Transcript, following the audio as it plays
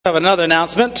I have another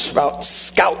announcement about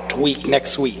Scout Week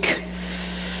next week.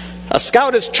 A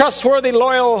scout is trustworthy,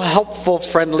 loyal, helpful,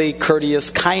 friendly, courteous,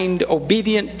 kind,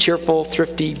 obedient, cheerful,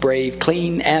 thrifty, brave,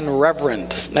 clean, and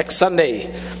reverent. Next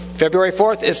Sunday, February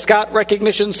 4th, is Scout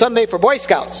Recognition Sunday for Boy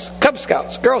Scouts, Cub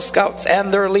Scouts, Girl Scouts,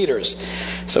 and their leaders.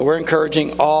 So we're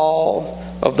encouraging all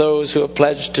of those who have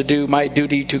pledged to do my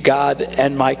duty to God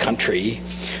and my country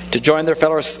to join their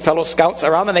fellow scouts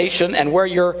around the nation and wear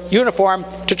your uniform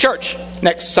to church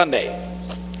next Sunday.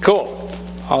 Cool.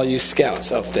 All you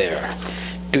scouts out there,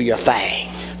 do your thing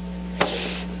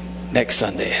next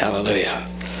Sunday. Hallelujah.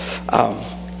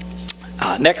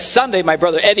 Next Sunday, my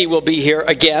brother Eddie will be here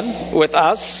again with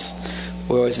us.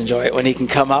 We always enjoy it when he can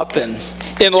come up and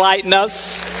enlighten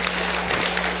us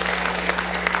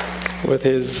with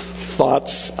his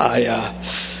thoughts. I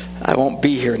won't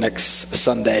be here next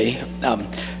Sunday,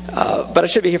 but I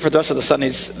should be here for the rest of the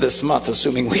Sundays this month,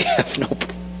 assuming we have no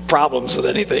problems with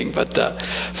anything. But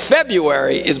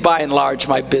February is by and large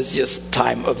my busiest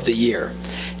time of the year.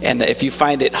 And if you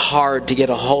find it hard to get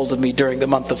a hold of me during the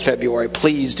month of February,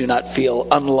 please do not feel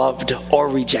unloved or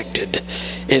rejected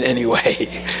in any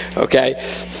way. Okay?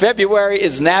 February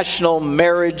is National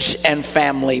Marriage and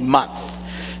Family Month.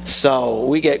 So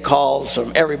we get calls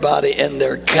from everybody and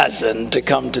their cousin to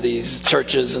come to these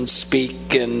churches and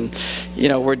speak. And,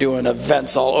 we're doing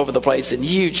events all over the place in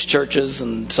huge churches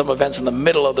and some events in the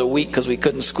middle of the week because we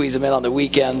couldn't squeeze them in on the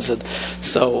weekends. And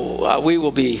so we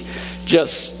will be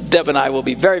Deb and I will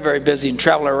be very, very busy and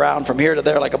traveling around from here to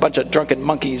there like a bunch of drunken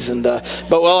monkeys. But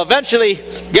we'll eventually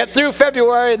get through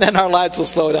February and then our lives will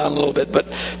slow down a little bit.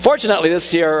 But fortunately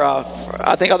this year,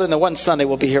 I think other than the one Sunday,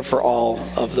 we'll be here for all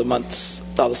of the months,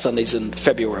 all the Sundays in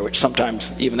February, which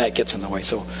sometimes even that gets in the way.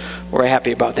 So we're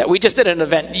happy about that. We just did an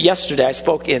event yesterday. I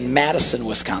spoke in Madison,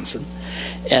 Wisconsin,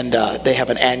 and they have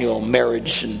an annual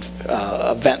marriage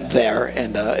event there.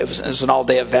 And it was an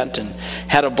all-day event and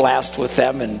had a blast with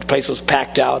them. And the place was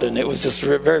packed out, and it was just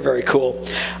very, very cool.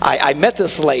 I met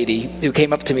this lady who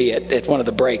came up to me at one of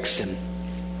the breaks, and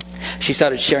she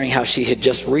started sharing how she had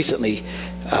just recently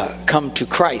come to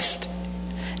Christ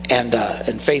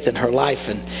and faith in her life,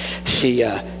 and she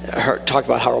talked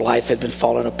about how her life had been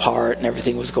falling apart and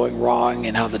everything was going wrong,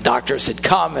 and how the doctors had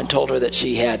come and told her that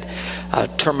she had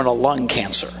terminal lung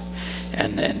cancer.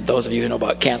 And those of you who know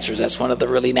about cancers, that's one of the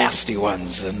really nasty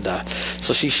ones. And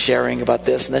so she's sharing about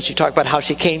this. And then she talked about how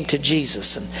she came to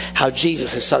Jesus and how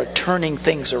Jesus has started turning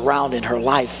things around in her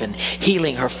life and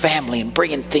healing her family and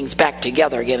bringing things back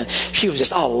together again. And she was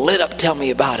just all lit up, tell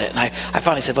me about it. And I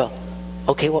finally said, well,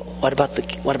 okay, well, what about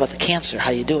the cancer?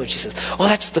 How you doing? She says, well,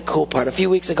 that's the cool part. A few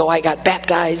weeks ago, I got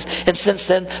baptized, and since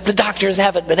then, the doctors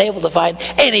haven't been able to find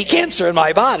any cancer in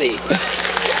my body,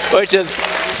 which is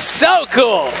so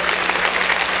cool.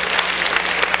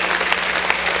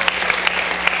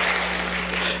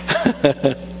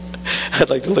 I'd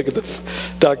like to look at the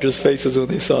doctors' faces when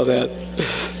they saw that.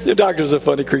 The doctors are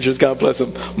funny creatures, God bless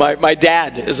them. My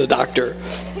dad is a doctor,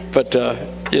 but,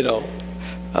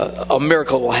 a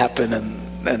miracle will happen,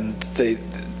 and they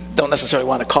don't necessarily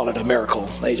want to call it a miracle.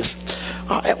 They just,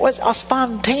 it was a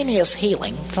spontaneous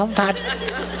healing. Sometimes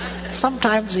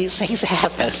these things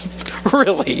happen.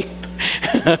 Really?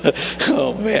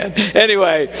 Oh, man.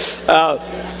 Anyway,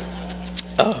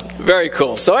 very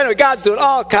cool. So anyway, God's doing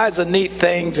all kinds of neat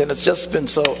things, and it's just been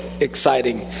so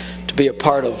exciting to be a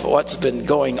part of what's been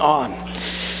going on.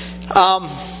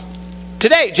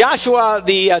 Today, Joshua,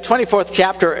 the 24th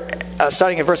chapter,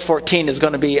 starting at verse 14, is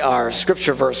going to be our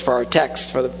scripture verse for our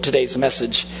text for today's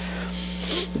message.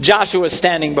 Joshua is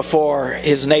standing before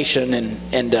his nation,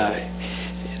 and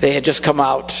they had just come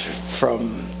out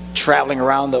from traveling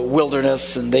around the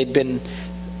wilderness, and they'd been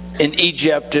in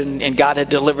Egypt, and God had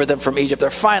delivered them from Egypt. They're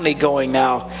finally going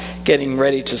now, getting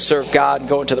ready to serve God and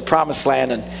go into the promised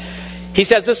land. And he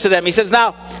says this to them. He says,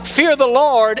 now, fear the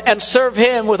Lord and serve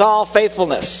him with all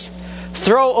faithfulness.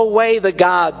 Throw away the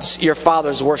gods your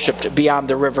fathers worshipped beyond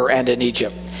the river and in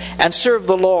Egypt, and serve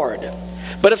the Lord.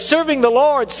 But if serving the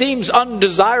Lord seems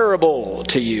undesirable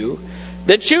to you,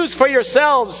 then choose for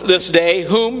yourselves this day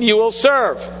whom you will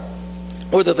serve.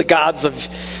 Whether the gods of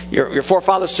your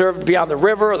forefathers served beyond the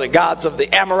river, or the gods of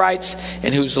the Amorites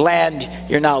in whose land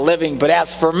you're now living. But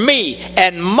as for me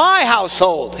and my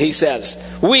household, he says,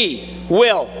 we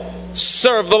will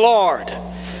serve the Lord.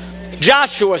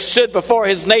 Joshua stood before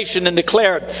his nation and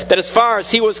declared that as far as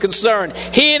he was concerned,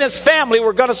 he and his family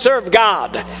were going to serve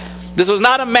God. This was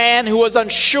not a man who was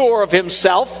unsure of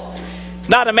himself. It's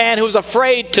not a man who was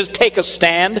afraid to take a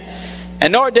stand.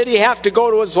 And nor did he have to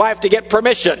go to his wife to get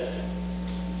permission.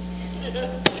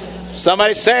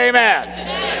 Somebody say amen.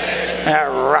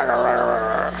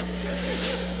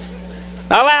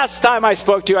 Now, last time I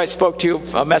spoke to you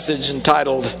a message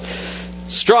entitled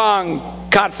Strong,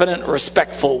 Confident,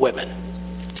 Respectful Women.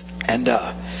 And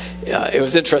it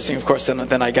was interesting, of course,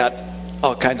 then I got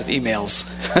all kinds of emails,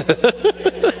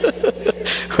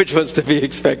 which was to be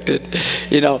expected.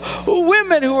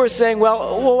 Women who were saying,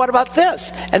 well, what about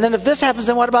this? And then if this happens,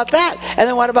 then what about that? And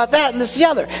then what about that? And this the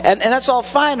other. And that's all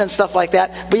fine and stuff like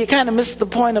that, but you kind of missed the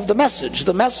point of the message.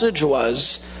 The message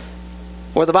was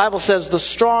where the Bible says the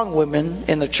strong women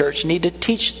in the church need to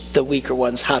teach the weaker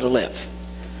ones how to live,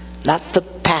 not the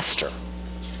pastor.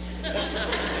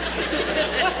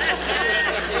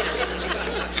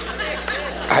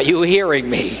 Are you hearing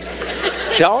me?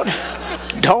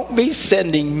 Don't be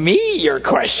sending me your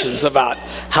questions about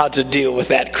how to deal with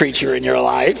that creature in your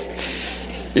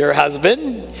life. Your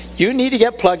husband. You need to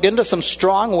get plugged into some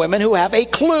strong women who have a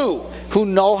clue, who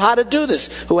know how to do this,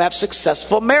 who have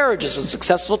successful marriages and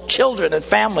successful children and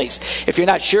families. If you're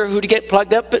not sure who to get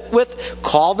plugged up with,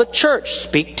 call the church.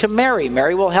 Speak to Mary.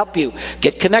 Mary will help you.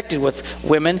 Get connected with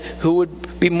women who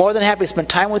would be more than happy to spend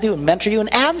time with you and mentor you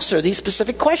and answer these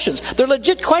specific questions. They're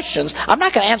legit questions. I'm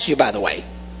not going to answer you, by the way.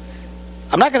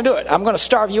 I'm not going to do it. I'm going to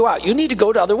starve you out. You need to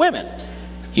go to other women.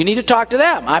 You need to talk to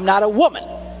them. I'm not a woman.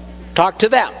 Talk to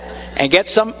them. And get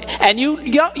some, and you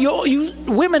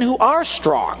women who are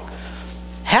strong,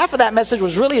 half of that message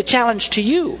was really a challenge to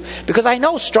you, because I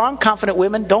know strong, confident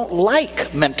women don't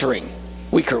like mentoring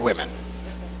weaker women.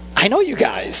 I know you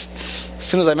guys. As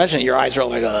soon as I mention it, your eyes are all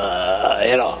like,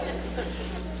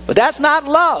 But that's not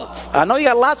love. I know you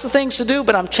got lots of things to do,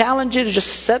 but I'm challenging you to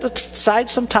just set aside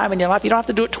some time in your life. You don't have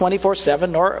to do it 24/7,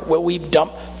 nor will we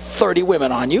dump 30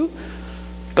 women on you.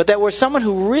 But that we're someone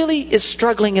who really is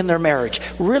struggling in their marriage,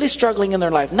 really struggling in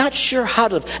their life, not sure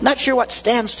what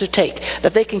stands to take,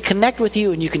 that they can connect with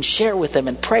you and you can share with them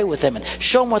and pray with them and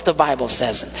show them what the Bible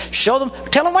says and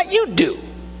tell them what you do.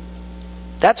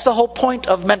 That's the whole point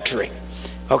of mentoring.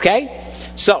 Okay?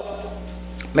 So,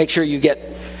 make sure you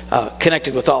get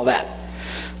connected with all that.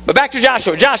 But back to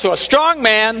Joshua. Joshua, a strong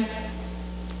man,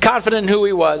 confident in who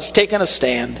he was, taking a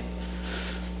stand.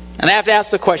 And I have to ask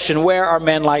the question, where are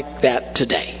men like that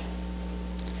today?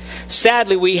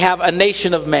 Sadly, we have a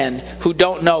nation of men who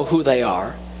don't know who they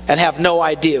are and have no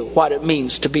idea what it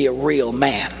means to be a real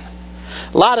man.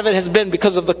 A lot of it has been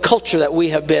because of the culture that we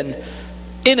have been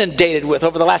inundated with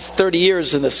over the last 30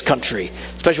 years in this country,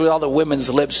 especially with all the women's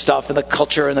lib stuff and the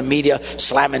culture and the media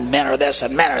slamming men are this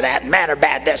and men are that and men are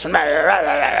bad this and men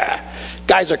are...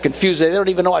 Guys are confused. They don't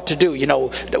even know what to do.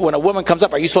 When a woman comes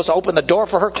up, are you supposed to open the door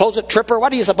for her, close it, trip her?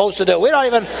 What are you supposed to do? We don't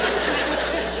even...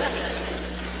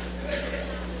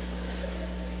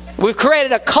 We've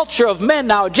created a culture of men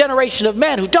now, a generation of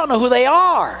men who don't know who they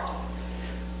are.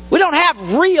 We don't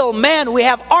have real men. We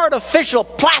have artificial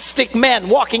plastic men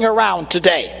walking around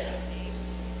today.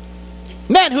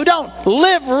 Men who don't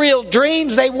live real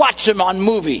dreams. They watch them on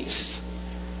movies.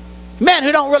 Men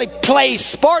who don't really play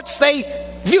sports. They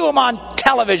view them on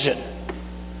television.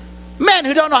 Men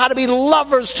who don't know how to be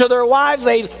lovers to their wives.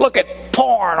 They look at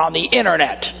porn on the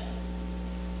internet.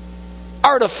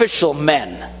 Artificial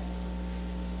men.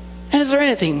 And is there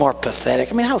anything more pathetic?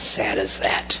 I mean, how sad is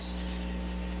that?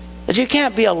 That you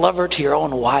can't be a lover to your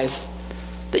own wife,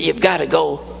 that you've got to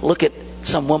go look at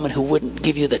some woman who wouldn't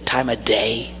give you the time of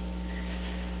day.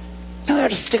 You know,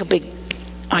 just stick a big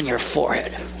on your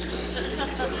forehead.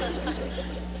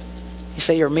 You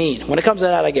say you're mean. When it comes to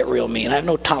that, I get real mean. I have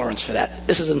no tolerance for that.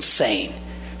 This is insane.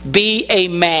 Be a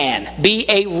man. Be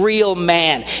a real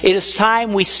man. It is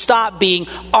time we stop being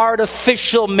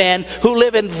artificial men who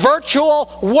live in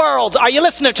virtual worlds. Are you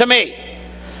listening to me?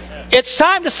 It's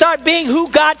time to start being who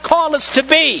God called us to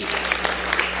be.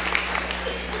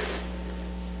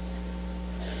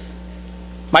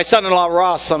 My son-in-law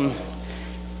Ross, some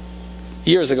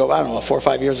years ago, 4 or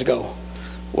 5 years ago,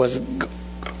 was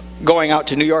going out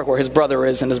to New York where his brother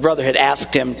is, and his brother had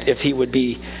asked him if he would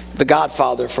be the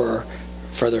godfather for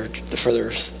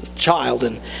their child,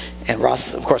 and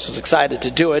Ross, of course, was excited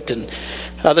to do it. And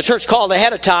the church called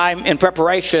ahead of time in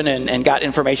preparation and got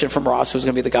information from Ross who's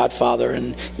going to be the godfather,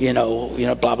 and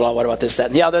blah blah. What about this, that,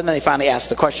 and the other? And then they finally asked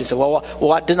the question. He said, "Well,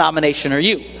 what denomination are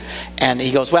you?" And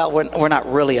he goes, "Well, we're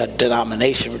not really a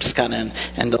denomination. We're just kind of."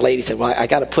 And the lady said, "Well, I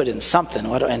got to put in something."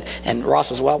 And Ross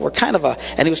was, "Well, we're kind of a."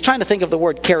 And he was trying to think of the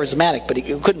word charismatic, but he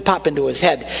couldn't pop into his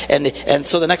head. And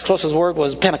so the next closest word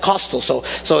was Pentecostal. So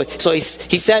he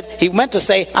said he meant to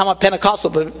say I'm a Pentecostal,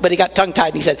 but he got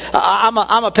tongue-tied and he said I'm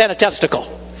a Pentatestical.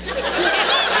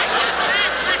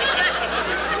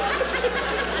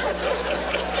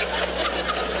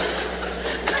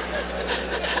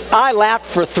 I laughed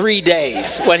for 3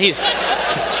 days when he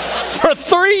For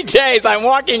 3 days, I'm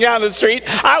walking down the street,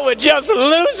 I would just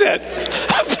lose it.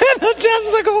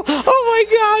 Pentecostal, oh my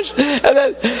gosh. And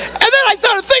then I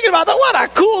started thinking about that. What a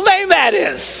cool name that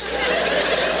is.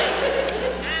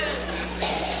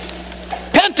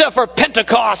 Penta for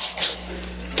Pentecost,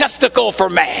 testicle for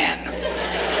man.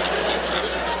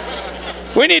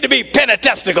 We need to be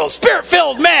Pentatestical,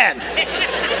 Spirit-filled men.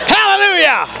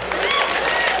 Hallelujah.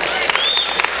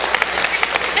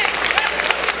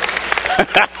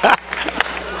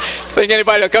 Think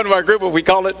anybody will come to our group if we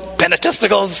call it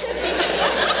Pentatesticals?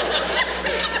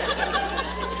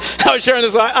 I was sharing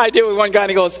this idea with one guy,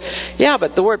 and he goes, yeah,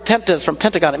 but the word penta is from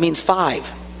Pentagon. It means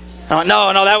 5. I went,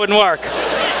 no, that wouldn't work.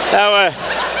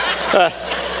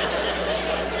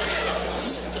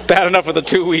 It's bad enough with the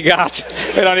 2 we got.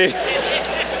 We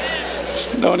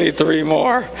don't need 3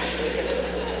 more.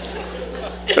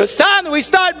 But it's time that we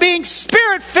start being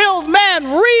Spirit-filled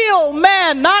men, real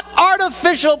men, not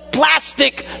artificial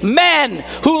plastic men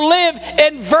who live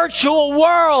in virtual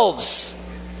worlds.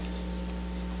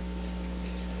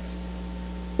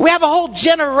 We have a whole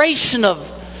generation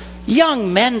of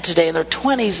young men today in their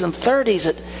 20s and 30s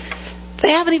that they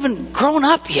haven't even grown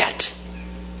up yet.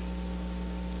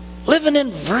 Living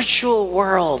in virtual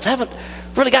worlds, haven't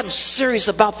really gotten serious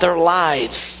about their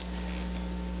lives.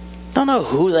 Don't know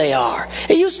who they are.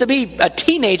 It used to be a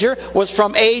teenager was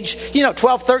from age,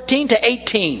 12, 13 to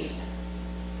 18.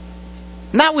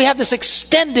 Now we have this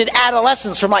extended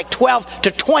adolescence from like 12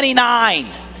 to 29.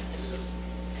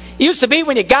 It used to be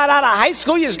when you got out of high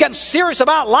school, you was getting serious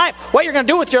about life, what you're going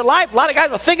to do with your life. A lot of guys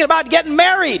were thinking about getting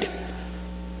married.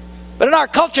 But in our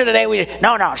culture today,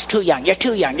 no, it's too young. You're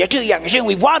too young.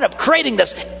 We wound up creating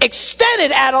this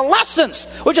extended adolescence,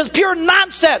 which is pure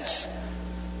nonsense.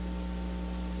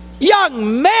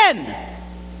 Young men,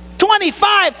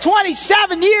 25,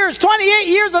 27 years, 28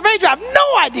 years of age, have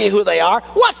no idea who they are,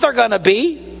 what they're going to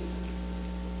be.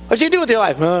 What do you do with your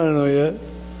life? I don't know yet.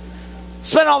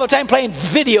 Spend all their time playing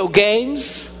video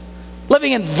games,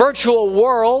 living in virtual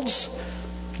worlds,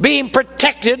 being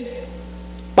protected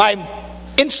by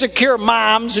insecure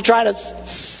moms who try to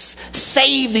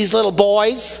save these little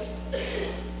boys.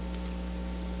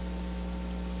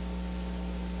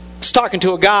 I was talking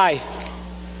to a guy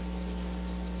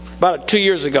about 2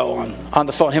 years ago on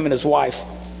the phone, him and his wife.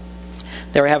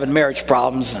 They were having marriage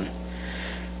problems, and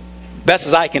best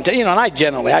as I can tell, and I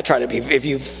try to be, if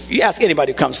you ask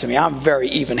anybody who comes to me, I'm very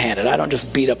even-handed. I don't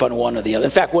just beat up on one or the other.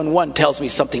 In fact, when one tells me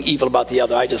something evil about the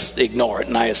other, I just ignore it,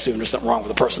 and I assume there's something wrong with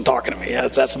the person talking to me.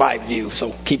 That's my view,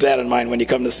 so keep that in mind when you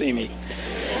come to see me.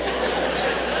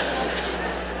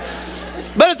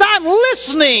 But as I'm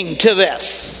listening to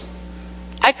this,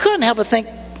 I couldn't help but think,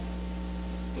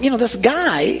 this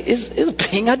guy is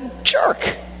being a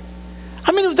jerk.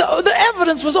 I mean, the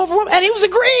evidence was overwhelming, and he was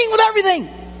agreeing with everything.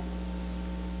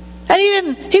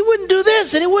 And he wouldn't do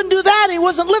this, and he wouldn't do that, and he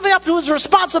wasn't living up to his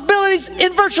responsibilities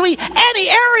in virtually any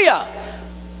area.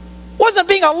 Wasn't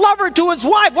being a lover to his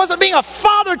wife, wasn't being a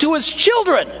father to his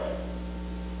children.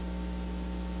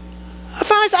 I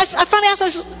finally asked him, I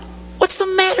said, what's the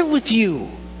matter with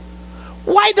you?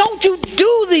 Why don't you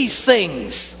do these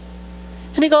things?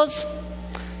 And he goes,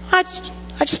 I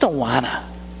just don't wanna.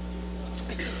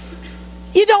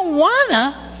 You don't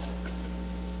wanna?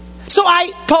 So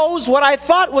I posed what I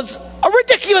thought was a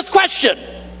ridiculous question.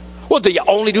 Well, do you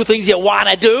only do things you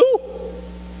wanna do?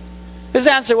 His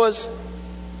answer was,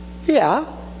 yeah.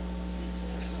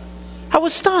 I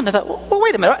was stunned. I thought, well,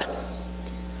 wait a minute.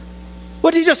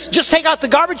 What, do you just take out the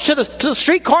garbage to the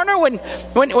street corner when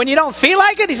you don't feel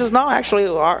like it? He says, no, actually,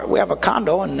 we have a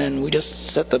condo, and then we just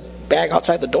set the bag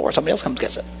outside the door. Somebody else comes and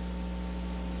gets it.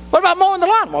 What about mowing the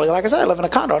lawn? Well, like I said, I live in a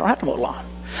condo. I don't have to mow the lawn.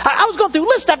 I was going through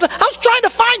list after. I was trying to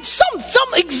find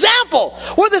some example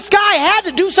where this guy had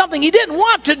to do something he didn't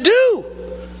want to do.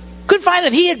 Couldn't find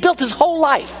it. He had built his whole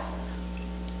life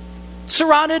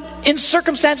surrounded in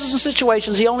circumstances and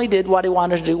situations. He only did what he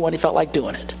wanted to do when he felt like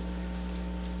doing it.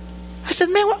 I said,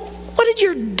 man, what did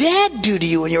your dad do to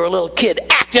you when you were a little kid,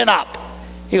 acting up?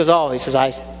 He goes, he says,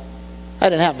 I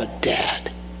didn't have a dad.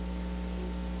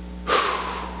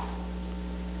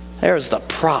 There's the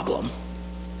problem.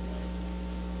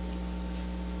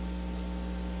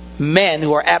 Men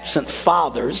who are absent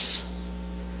fathers,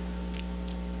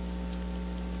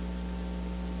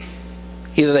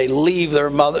 either they leave their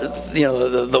mother,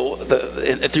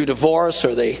 through divorce,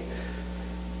 or they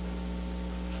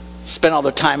spend all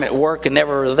their time at work and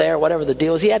never are there, whatever the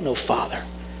deal is. He had no father.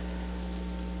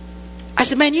 I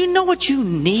said, man, you know what you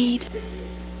need?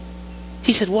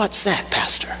 He said, what's that,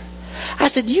 Pastor? I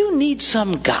said, you need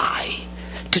some guy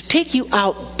to take you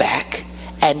out back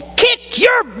and kick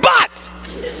your butt.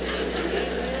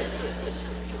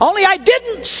 Only I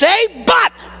didn't say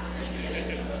but.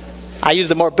 I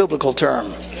used a more biblical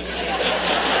term.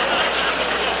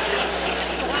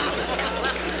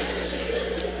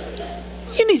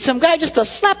 You need some guy just to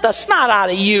slap the snot out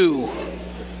of you.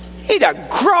 You need to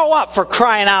grow up, for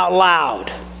crying out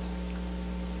loud.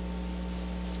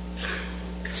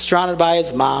 Surrounded by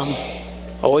his mom,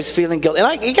 always feeling guilty.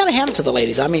 And you got to hand it to the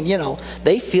ladies. I mean,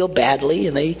 they feel badly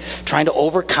and they trying to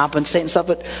overcompensate and stuff.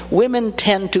 But women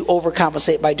tend to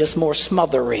overcompensate by just more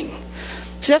smothering.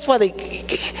 See, that's why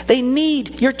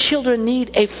your children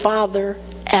need a father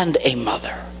and a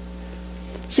mother.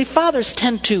 See, fathers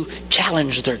tend to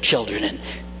challenge their children and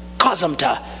cause them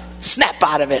to snap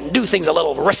out of it and do things a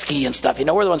little risky and stuff.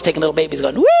 We're the ones taking little babies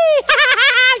going, wee, ha, ha,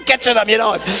 ha, catching them,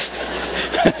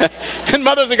 And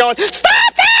mothers are going,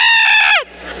 stop it!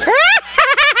 Look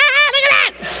at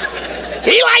that!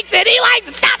 He likes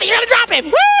it, stop it, you're going to drop him!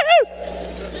 Woo!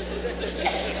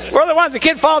 We're the ones, the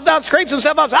kid falls down, scrapes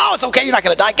himself up, oh, it's okay, you're not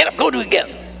going to die, get up, go do it again.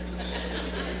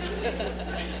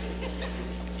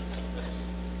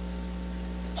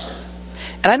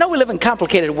 And I know we live in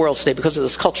complicated worlds today because of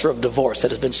this culture of divorce that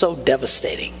has been so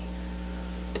devastating.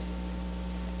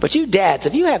 But you dads,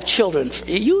 if you have children,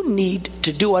 you need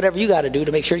to do whatever you got to do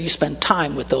to make sure you spend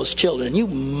time with those children. And you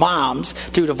moms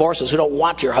through divorces who don't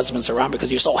want your husbands around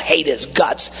because you so hate his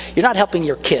guts, you're not helping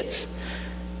your kids.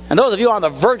 And those of you on the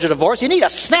verge of divorce, you need to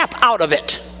snap out of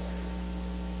it.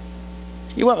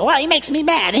 You went, well, he makes me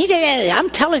mad. I'm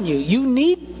telling you, you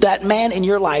need that man in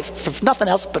your life for nothing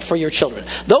else but for your children.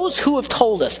 Those who have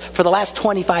told us for the last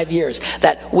 25 years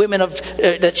that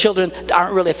that children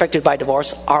aren't really affected by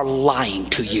divorce are lying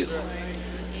to you.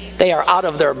 They are out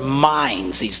of their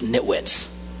minds, these nitwits.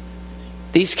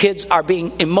 These kids are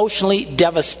being emotionally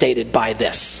devastated by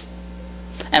this.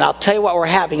 And I'll tell you what we're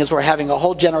having a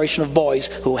whole generation of boys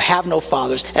who have no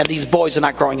fathers, and these boys are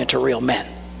not growing into real men.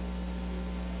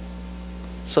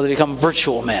 So they become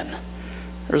virtual men.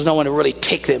 There's no one to really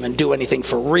take them and do anything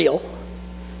for real.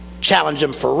 Challenge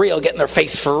them for real. Get in their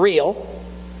face for real.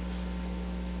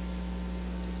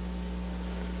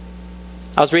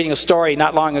 I was reading a story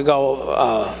not long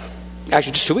ago,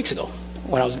 actually just 2 weeks ago,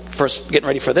 when I was first getting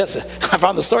ready for this. I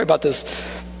found the story about this.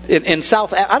 In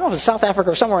South, I don't know if it's South Africa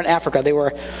or somewhere in Africa, they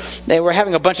were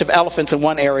having a bunch of elephants in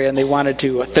one area, and they wanted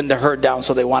to thin the herd down,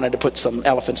 so they wanted to put some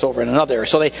elephants over in another area.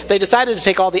 So they decided to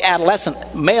take all the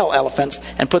adolescent male elephants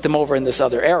and put them over in this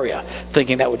other area,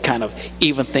 thinking that would kind of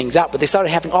even things out. But they started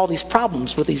having all these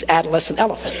problems with these adolescent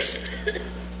elephants.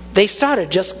 They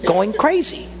started just going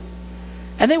crazy.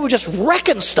 And they were just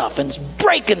wrecking stuff and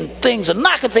breaking things and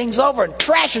knocking things over and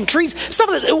trashing trees. Stuff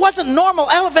that it wasn't normal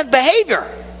elephant behavior.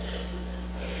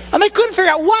 And they couldn't figure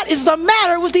out what is the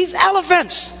matter with these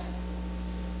elephants.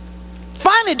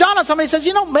 Finally, it dawned on somebody, says,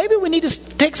 maybe we need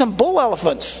to take some bull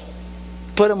elephants,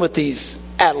 put them with these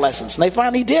adolescents. And they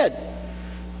finally did.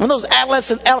 When those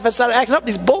adolescent elephants started acting up,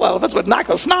 these bull elephants would knock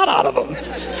the snot out of them.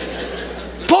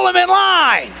 Pull them in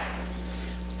line.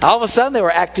 All of a sudden, they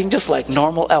were acting just like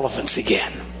normal elephants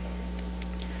again.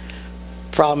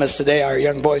 Problem is today, our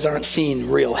young boys aren't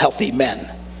seeing real healthy men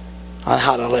on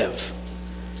how to live.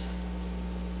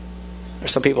 There's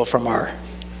some people from our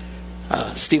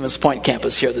Stevens Point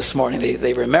campus here this morning.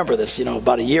 They remember this.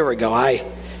 About a year ago, I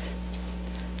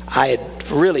had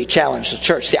really challenged the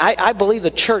church. See, I believe the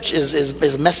church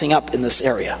is messing up in this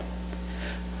area.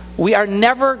 We are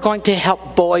never going to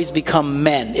help boys become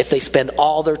men if they spend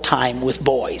all their time with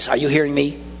boys. Are you hearing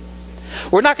me?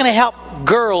 We're not going to help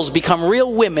girls become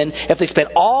real women if they spend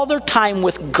all their time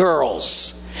with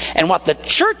girls. And what the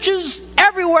churches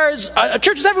everywhere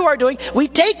are doing, we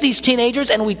take these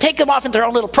teenagers and we take them off into their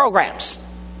own little programs.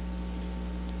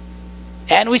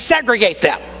 And we segregate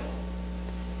them.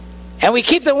 And we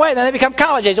keep them away. Then they become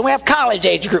college age, and we have college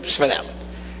age groups for them.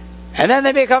 And then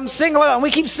they become single, and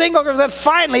we keep single groups. Then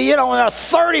finally, when they're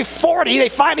 30, 40, they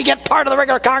finally get part of the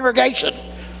regular congregation.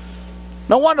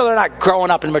 No wonder they're not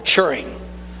growing up and maturing.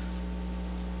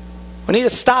 We need to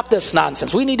stop this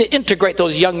nonsense. We need to integrate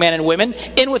those young men and women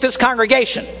in with this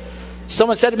congregation.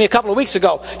 Someone said to me a couple of weeks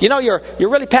ago, you're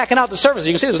really packing out the services.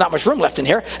 You can see there's not much room left in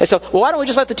here. They said, well, why don't we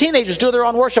just let the teenagers do their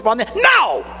own worship on there?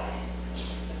 No!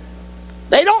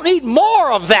 They don't need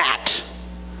more of that.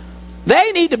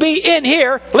 They need to be in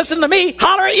here, listen to me,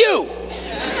 holler at you.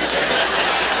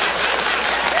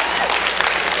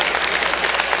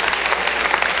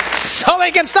 So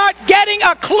they can start getting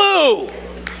a clue.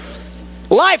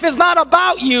 Life is not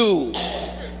about you.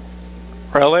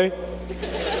 Really? In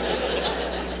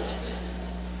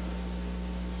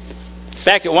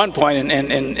fact, at one point,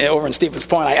 over in Stevens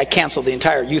Point, I canceled the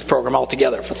entire youth program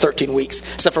altogether for 13 weeks.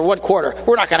 Except for one quarter.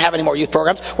 We're not going to have any more youth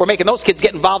programs. We're making those kids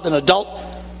get involved in adult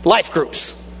life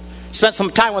groups. Spent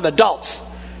some time with adults.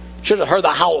 Should have heard the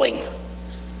howling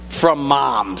from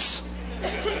moms.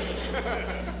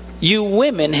 You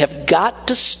women have got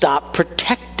to stop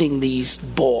protecting these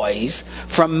boys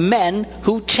from men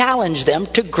who challenge them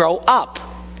to grow up.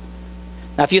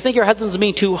 Now, if you think your husband's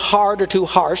being too hard or too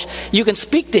harsh, you can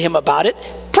speak to him about it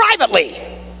privately,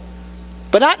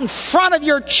 but not in front of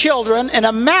your children and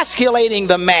emasculating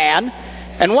the man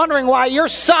and wondering why your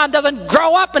son doesn't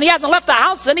grow up and he hasn't left the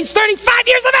house and he's 35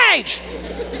 years of age.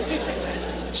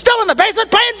 Still in the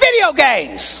basement playing video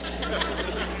games.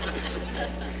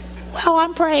 Well,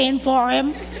 I'm praying for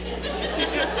him.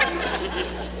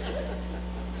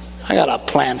 I got a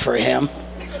plan for him.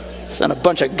 Send a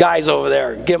bunch of guys over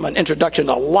there and give them an introduction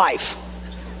to life.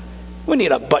 We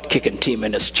need a butt-kicking team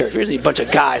in this church. We need a bunch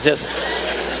of guys. This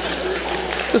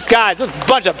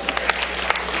bunch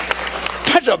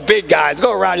of big guys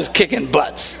go around just kicking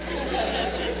butts.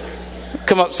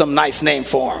 Come up with some nice name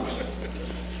for them.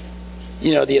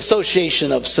 You know, the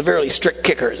Association of Severely Strict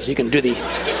Kickers. You can do the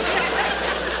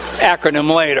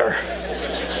acronym later.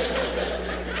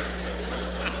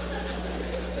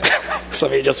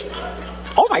 Some of you just,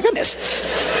 oh my goodness.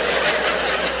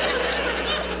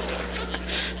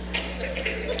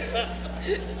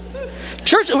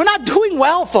 Church, we're not doing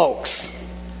well, folks.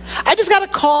 I just got a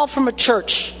call from a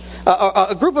church,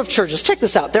 a group of churches. Check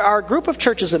this out. There are a group of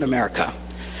churches in America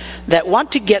that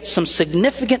want to get some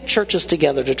significant churches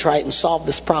together to try and solve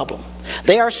this problem.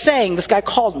 They are saying, this guy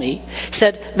called me,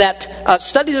 said that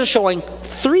studies are showing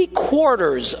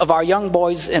 3/4 of our young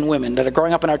boys and women that are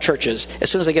growing up in our churches, as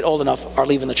soon as they get old enough, are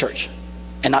leaving the church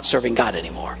and not serving God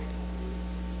anymore.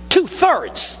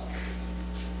 2/3.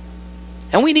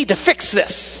 And we need to fix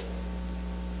this.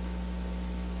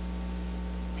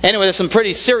 Anyway, there's some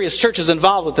pretty serious churches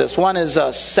involved with this. One is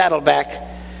Saddleback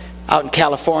out in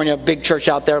California, big church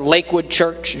out there. Lakewood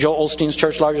Church, Joel Osteen's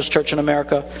church, largest church in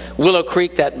America. Willow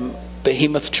Creek, that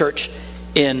behemoth church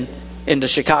in the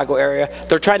Chicago area.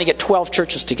 They're trying to get 12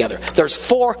 churches together. There's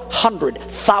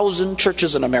 400,000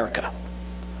 churches in America.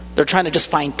 They're trying to just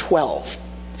find 12.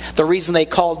 The reason they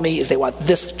called me is they want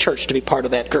this church to be part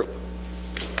of that group.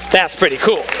 That's pretty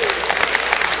cool.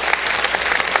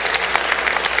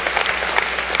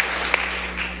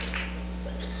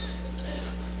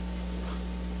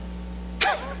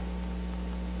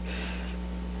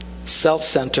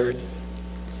 Self-centered,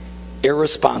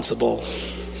 irresponsible,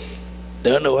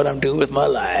 don't know what I'm doing with my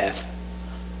life.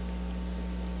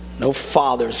 No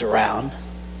fathers around.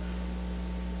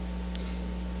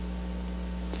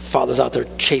 Fathers out there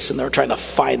chasing, they're trying to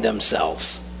find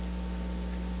themselves.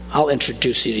 I'll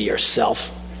introduce you to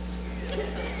yourself.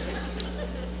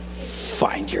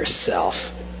 Find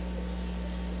yourself.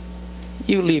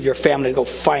 You leave your family to go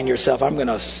find yourself. I'm going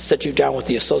to sit you down with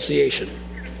the association.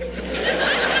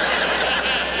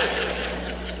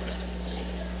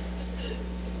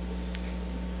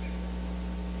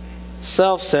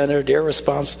 Self-centered,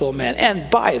 irresponsible men. And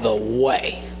by the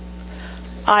way,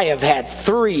 I have had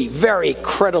 3 very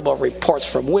credible reports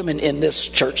from women in this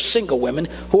church, single women,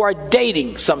 who are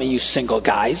dating some of you single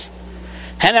guys,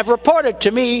 and have reported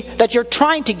to me that you're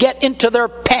trying to get into their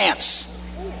pants.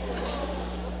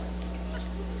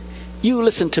 You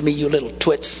listen to me, you little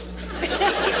twits.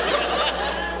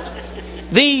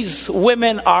 These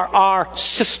women are our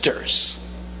sisters,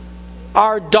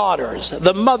 our daughters,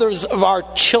 the mothers of our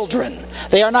children.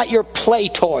 They are not your play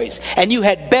toys, and you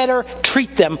had better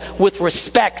treat them with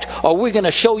respect, or we're going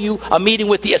to show you a meeting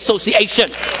with the association.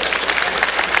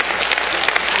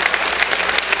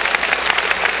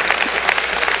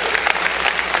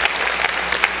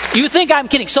 You think I'm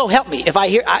kidding? So help me. If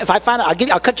I find out,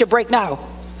 I'll cut you a break now.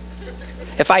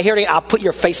 If I hear it, I'll put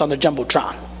your face on the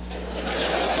jumbotron.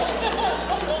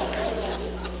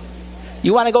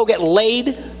 You want to go get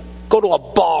laid? Go to a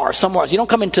bar somewhere else. You don't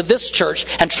come into this church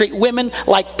and treat women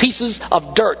like pieces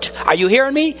of dirt. Are you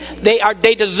hearing me?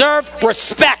 They deserve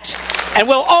respect, and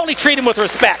we'll only treat them with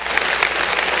respect.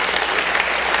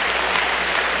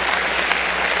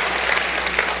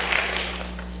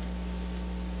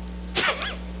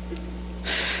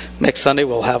 Next Sunday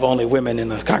we'll have only women in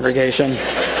the congregation.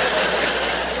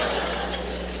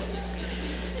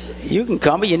 You can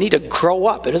come, but you need to grow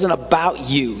up. It isn't about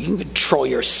you. You can control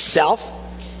yourself.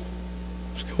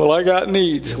 Well, I got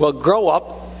needs. Well, grow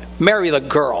up, marry the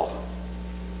girl.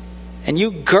 And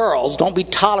you girls, don't be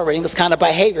tolerating this kind of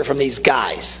behavior from these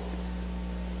guys.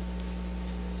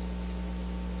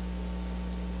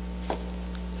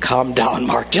 Calm down,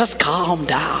 Mark. Just calm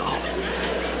down.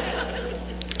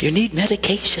 You need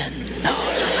medication. No.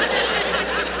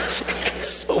 I'm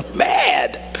so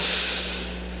mad.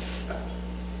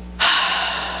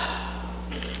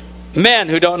 Men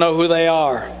who don't know who they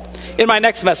are. In my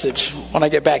next message, when I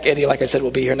get back, Eddie, like I said,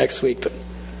 will be here next week. But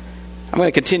I'm going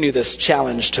to continue this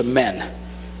challenge to men.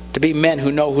 To be men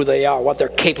who know who they are, what they're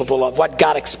capable of, what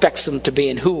God expects them to be,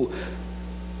 and who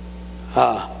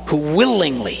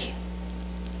willingly,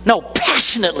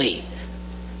 passionately,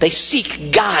 they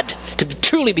seek God to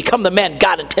truly become the men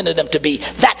God intended them to be.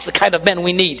 That's the kind of men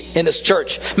we need in this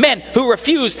church. Men who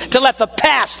refuse to let the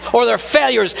past or their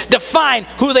failures define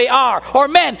who they are. Or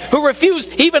men who refuse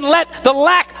even let the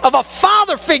lack of a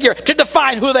father figure to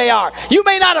define who they are. You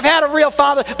may not have had a real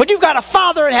father, but you've got a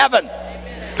Father in heaven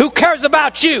who cares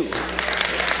about you.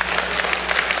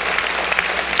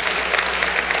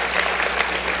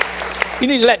 You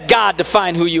need to let God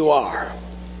define who you are.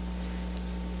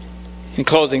 In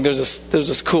closing, there's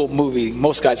this cool movie.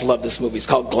 Most guys love this movie. It's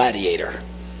called Gladiator.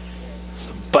 It's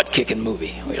a butt-kicking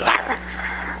movie.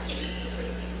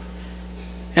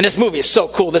 And this movie is so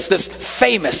cool. This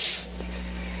famous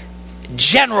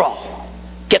general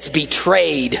gets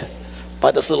betrayed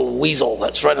by this little weasel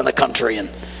that's running the country. And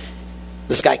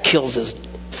this guy kills his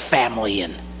family.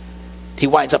 And he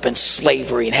winds up in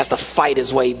slavery and has to fight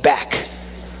his way back.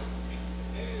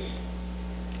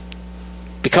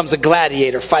 Becomes a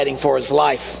gladiator fighting for his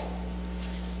life.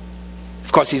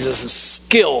 Of course, he's a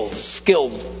skilled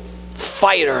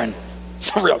fighter, and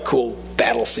some real cool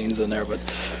battle scenes in there. But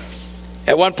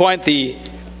at one point, the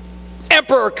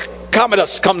Emperor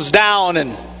Commodus comes down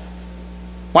and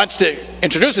wants to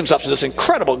introduce himself to this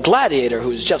incredible gladiator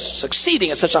who's just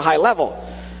succeeding at such a high level.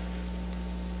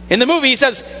 In the movie, he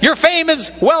says, "Your fame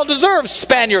is well-deserved,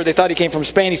 Spaniard." They thought he came from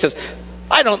Spain. He says,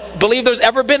 "I don't believe there's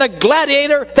ever been a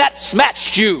gladiator that's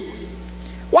matched you."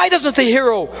 Why doesn't the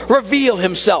hero reveal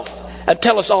himself and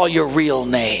tell us all your real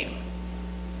name?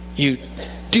 You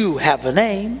do have a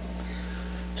name.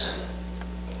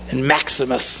 And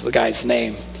Maximus, the guy's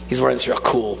name, he's wearing this real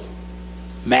cool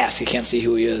mask. You can't see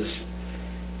who he is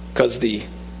because the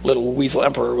little weasel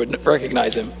emperor wouldn't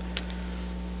recognize him.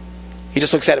 He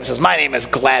just looks at him and says, "My name is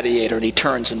Gladiator," and he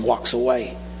turns and walks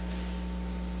away.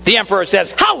 The emperor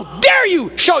says, "How dare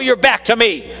you show your back to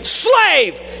me?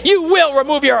 Slave, you will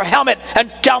remove your helmet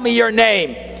and tell me your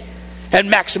name." And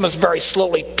Maximus very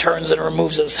slowly turns and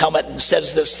removes his helmet and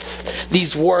says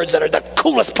these words that are the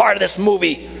coolest part of this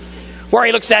movie, where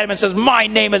he looks at him and says, "My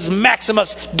name is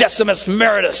Maximus Decimus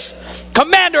Meritus,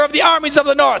 commander of the armies of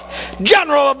the north,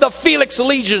 general of the Felix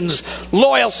legions,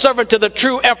 loyal servant to the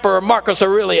true emperor Marcus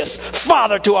Aurelius,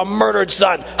 father to a murdered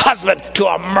son, husband to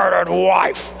a murdered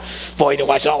wife." Boy, you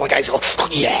watch all the guys go,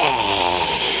 yeah.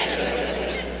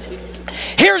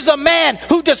 Here's a man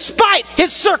who, despite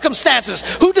his circumstances,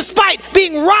 who despite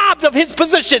being robbed of his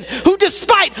position, who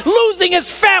despite losing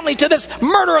his family to this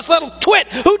murderous little twit,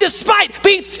 who despite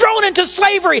being thrown into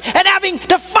slavery and having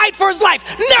to fight for his life,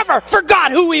 never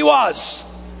forgot who he was.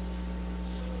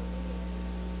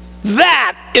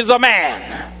 That is a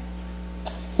man.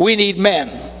 We need men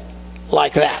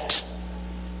like that.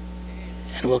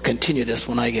 And we'll continue this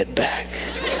when I get back.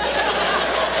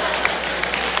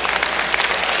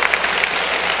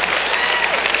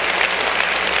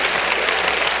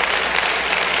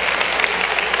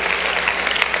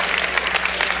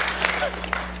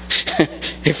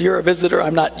 If you're a visitor,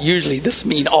 I'm not usually this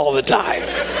mean all the time.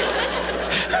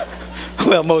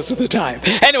 Well, most of the time.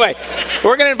 Anyway,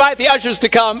 we're going to invite the ushers to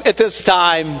come at this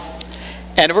time.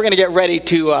 And we're going to get ready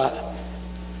to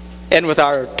end with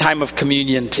our time of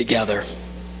communion together.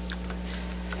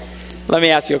 Let me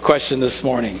ask you a question this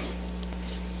morning.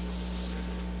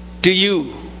 Do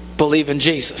you believe in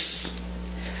Jesus?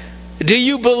 Do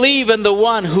you believe in the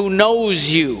one who knows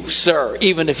you, sir,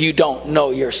 even if you don't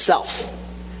know yourself?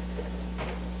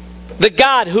 The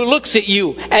God who looks at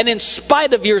you and in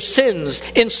spite of your sins,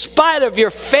 in spite of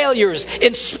your failures,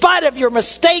 in spite of your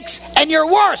mistakes and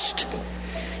your worst,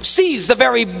 sees the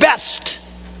very best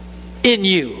in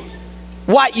you,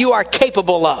 what you are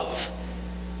capable of.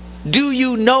 Do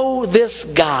you know this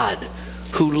God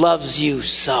who loves you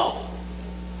so?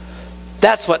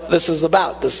 That's what this is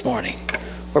about this morning.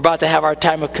 We're about to have our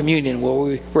time of communion where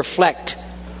we reflect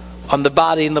on the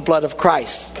body and the blood of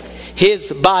Christ.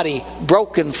 His body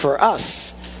broken for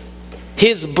us.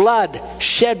 His blood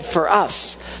shed for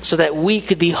us so that we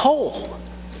could be whole.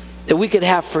 That we could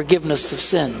have forgiveness of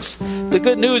sins. The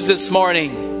good news this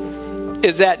morning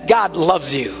is that God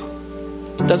loves you.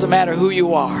 Doesn't matter who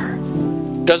you are.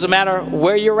 Doesn't matter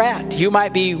where you're at. You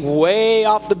might be way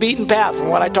off the beaten path from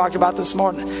what I talked about this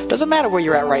morning. Doesn't matter where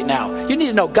you're at right now. You need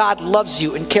to know God loves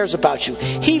you and cares about you.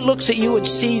 He looks at you and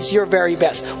sees your very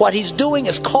best. What He's doing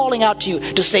is calling out to you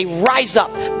to say, rise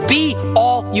up. Be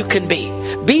all you can be.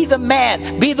 Be the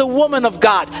man, be the woman of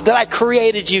God that I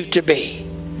created you to be.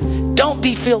 Don't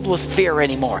be filled with fear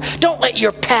anymore. Don't let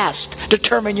your past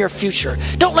determine your future.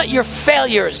 Don't let your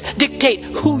failures dictate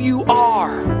who you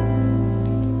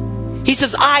are. He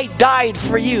says, I died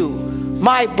for you.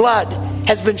 My blood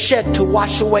has been shed to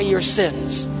wash away your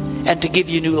sins and to give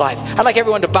you new life. I'd like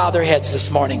everyone to bow their heads this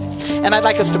morning. And I'd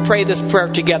like us to pray this prayer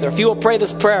together. If you will pray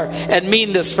this prayer and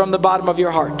mean this from the bottom of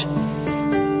your heart,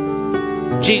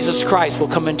 Jesus Christ will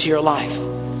come into your life.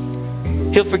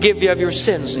 He'll forgive you of your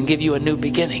sins and give you a new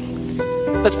beginning.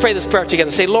 Let's pray this prayer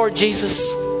together. Say, Lord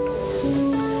Jesus,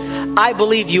 I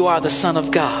believe you are the Son of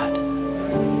God.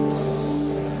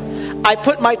 I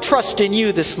put my trust in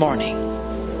you this morning.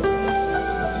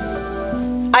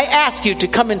 I ask you to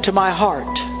come into my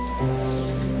heart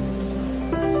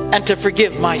and to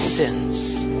forgive my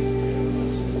sins.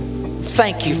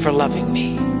 Thank you for loving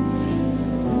me.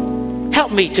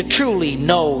 Help me to truly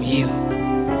know you.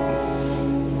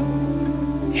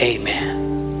 Amen.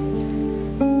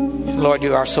 Lord,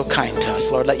 you are so kind to us.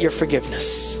 Lord, let your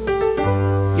forgiveness,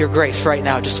 your grace right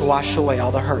now just wash away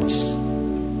all the hurts,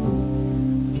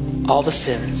 all the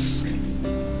sins,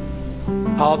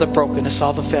 all the brokenness,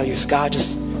 all the failures. God,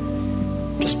 just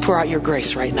pour out your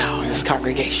grace right now in this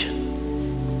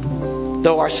congregation.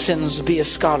 Though our sins be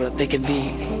as scarlet, they can be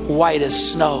white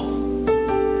as snow.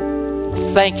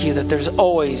 Thank you that there's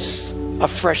always a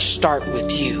fresh start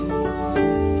with you.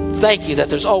 Thank you that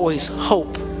there's always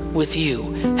hope with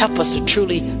you. Help us to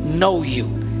truly know you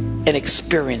and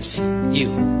experience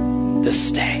you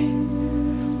this day.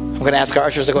 I'm going to ask our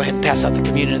ushers to go ahead and pass out the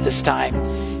communion at this time.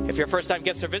 If you're a first-time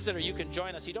guest or visitor, you can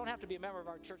join us. You don't have to be a member of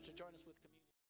our church to join us.